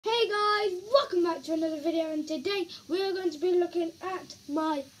back to another video, and today we are going to be looking at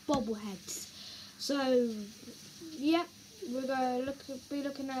my bobbleheads. So yeah, we're going to be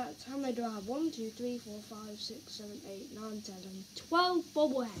looking at how many do I have? 1, 2, 3, 4, 5, 6, 7, 8, 9, 10, 12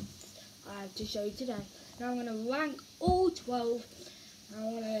 bobbleheads I have to show you today. Now I'm going to rank all 12. I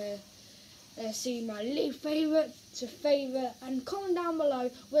want to see my least favourite to favourite, and comment down below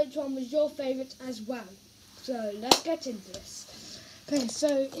which one was your favourite as well. So let's get into this. Okay, so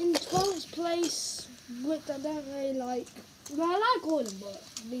in 12th place, which I don't really like, well, I like all of them, but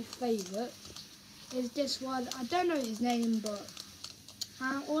least favourite is this one. I don't know his name, but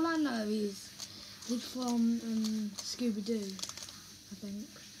all I know is he's from Scooby-Doo, I think.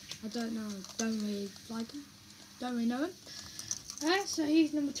 I don't know, don't really like him, don't really know him. So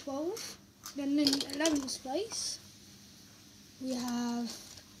he's number 12. Then in 11th place, we have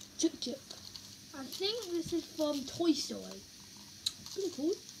Chip Chip. I think this is from Toy Story. Pretty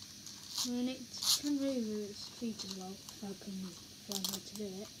cool. And it can move its feet as well, if I can find how to do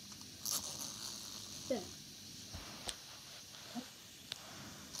it. There.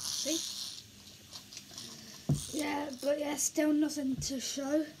 See? Yeah, but yeah, still nothing to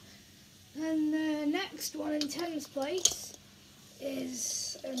show. And the next one in 10th place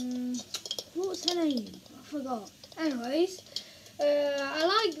is, what was her name? I forgot. Anyways, I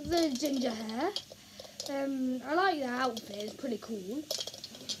like the ginger hair. I like the outfit, it's pretty cool.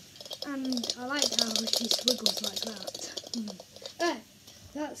 And I like how she swiggles like that.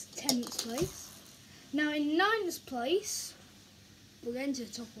 That's 10th place. Now in 9th place, we're going to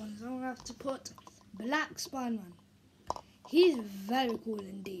the top ones. I'm going to have to put Black Spider-Man. He's very cool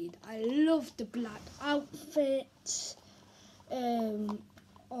indeed. I love the black outfit. Oh,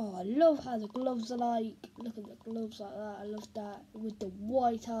 I love how the gloves are like. Look at the gloves like that. I love that. With the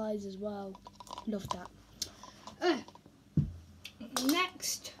white eyes as well. Love that.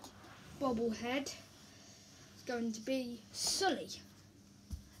 Next bobblehead is going to be Sully.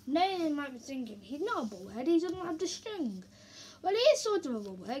 Now you might be thinking, he's not a bobblehead, he doesn't have the string. Well, he is sort of a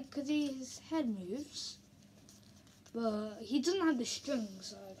bobblehead because his head moves. But he doesn't have the string,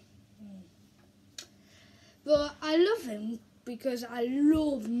 so. But I love him because I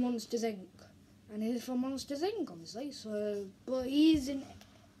love Monsters Inc. And he's from Monsters Inc, obviously. So, but he's in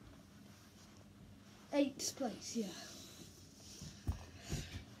 8th place, yeah.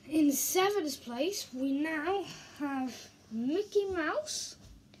 In 7th place, we now have Mickey Mouse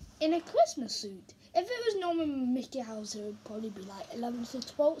in a Christmas suit. If it was normal Mickey Mouse, it would probably be like 11th or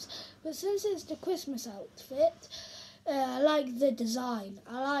 12th. But since it's the Christmas outfit, I like the design.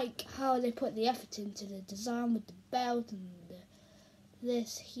 I like how they put the effort into the design with the belt and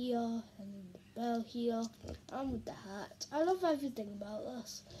this here and the bell here and with the hat. I love everything about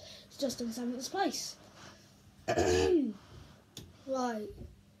this. It's just in 7th place. Right,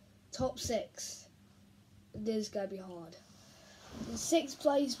 top 6. This is going to be hard. In 6th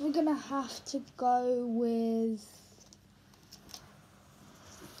place, we're going to have to go with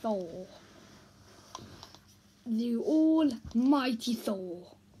Thor. The almighty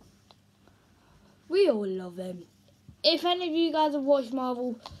Thor. We all love him. If any of you guys have watched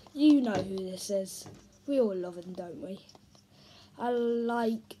Marvel, you know who this is. We all love him, don't we? I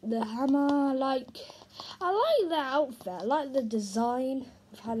like the hammer, I like the outfit, I like the design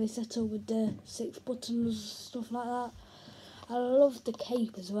of how they settle with the 6 buttons, stuff like that. I love the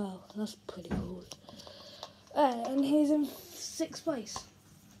cape as well, that's pretty cool. And he's in 6th place.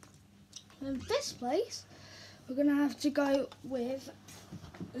 In 5th place, we're going to have to go with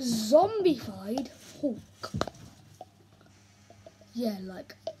Zombified Hulk. Yeah,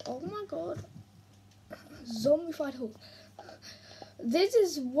 like, oh my god. Zombified Hulk. This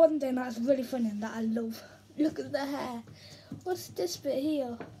is one thing that's really funny and that I love. Look at the hair. What's this bit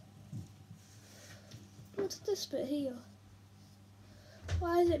here? What's this bit here?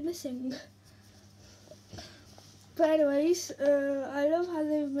 Why is it missing? But anyways, I love how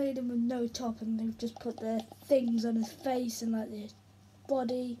they've made him with no top and they've just put their things on his face and like his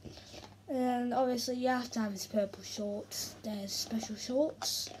body. And obviously you have to have his purple shorts. There's special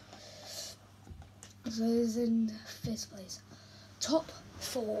shorts. So he's in 5th place. Top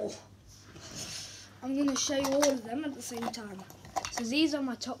 4. I'm going to show you all of them at the same time. So these are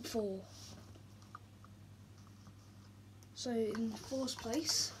my top 4. So in 4th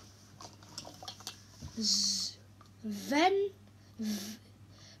place, I'm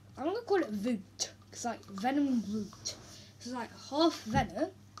going to call it Voot. It's like Venom Groot. It's like half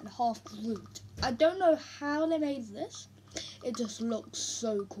Venom and half Groot. I don't know how they made this. It just looks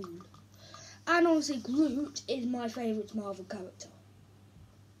so cool. And honestly, Groot is my favourite Marvel character.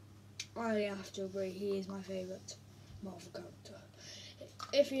 I have to agree, he is my favourite Marvel character.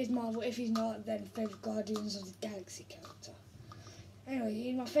 If he is Marvel, if he's not, then favourite Guardians of the Galaxy character. Anyway,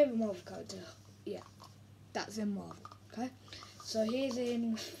 he's my favourite Marvel character. Yeah, that's in Marvel. Okay, so he's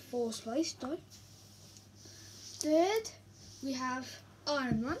in 4th place. Though. 3rd, we have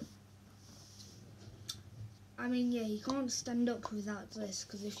Iron Man. I mean, yeah, he can't stand up without this,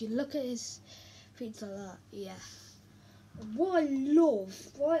 because if you look at his feet like that, yeah. What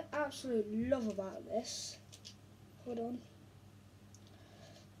I absolutely love about this, hold on.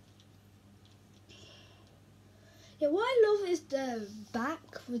 Yeah, what I love is the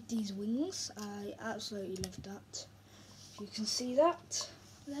back with these wings. I absolutely love that. You can see that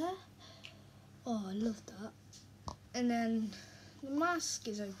there. Oh, I love that. And then the mask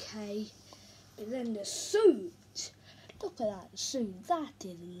is okay. But then the suit, look at that suit, that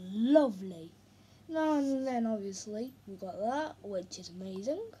is lovely. And then obviously we got that, which is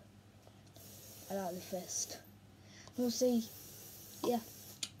amazing. I like the fist. We'll see, yeah.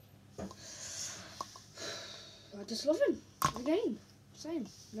 I just love him, again, same.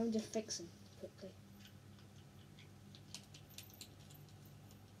 Let me just fix him quickly.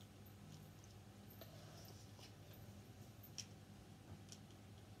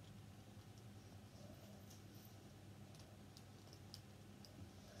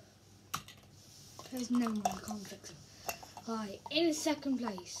 There's no one, I can't fix him. Right, in 2nd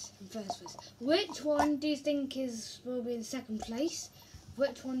place and 1st place. Which one do you think will be in 2nd place?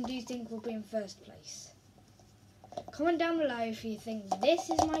 Which one do you think will be in 1st place? Comment down below if you think this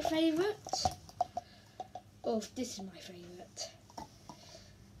is my favourite or if this is my favourite.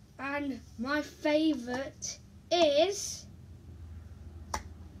 And my favourite is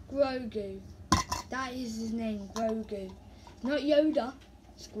Grogu. That is his name, Grogu. Not Yoda,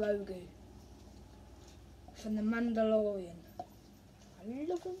 it's Grogu. From the Mandalorian. I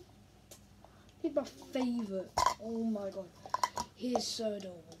love him. He's my favourite. Oh my god. He is so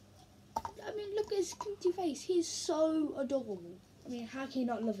adorable. I mean, look at his cutie face. He's so adorable. I mean, how can you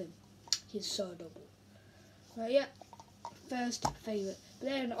not love him? He's so adorable. But yeah, 1st favourite. But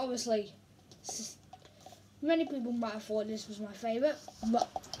then, obviously, many people might have thought this was my favourite, but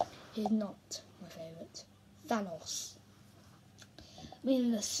he's not my favourite. Thanos. I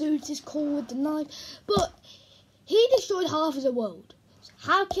mean, the suit is cool with the knife, but he destroyed half of the world.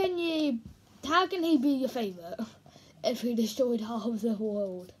 How can he be your favourite if he destroyed half of the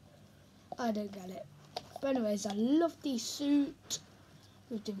world? I don't get it. But anyways, I love the suit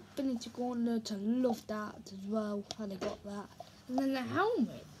with the Infinity Gauntlet. I love that as well, how they got that. And then the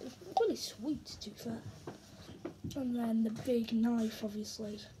helmet, it's really sweet to be fair. And then the big knife,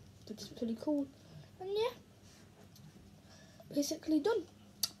 obviously, that is pretty cool. And yeah, basically done.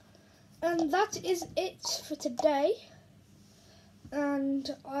 And that is it for today. And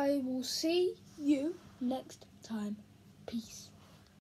I will see you next time. Peace.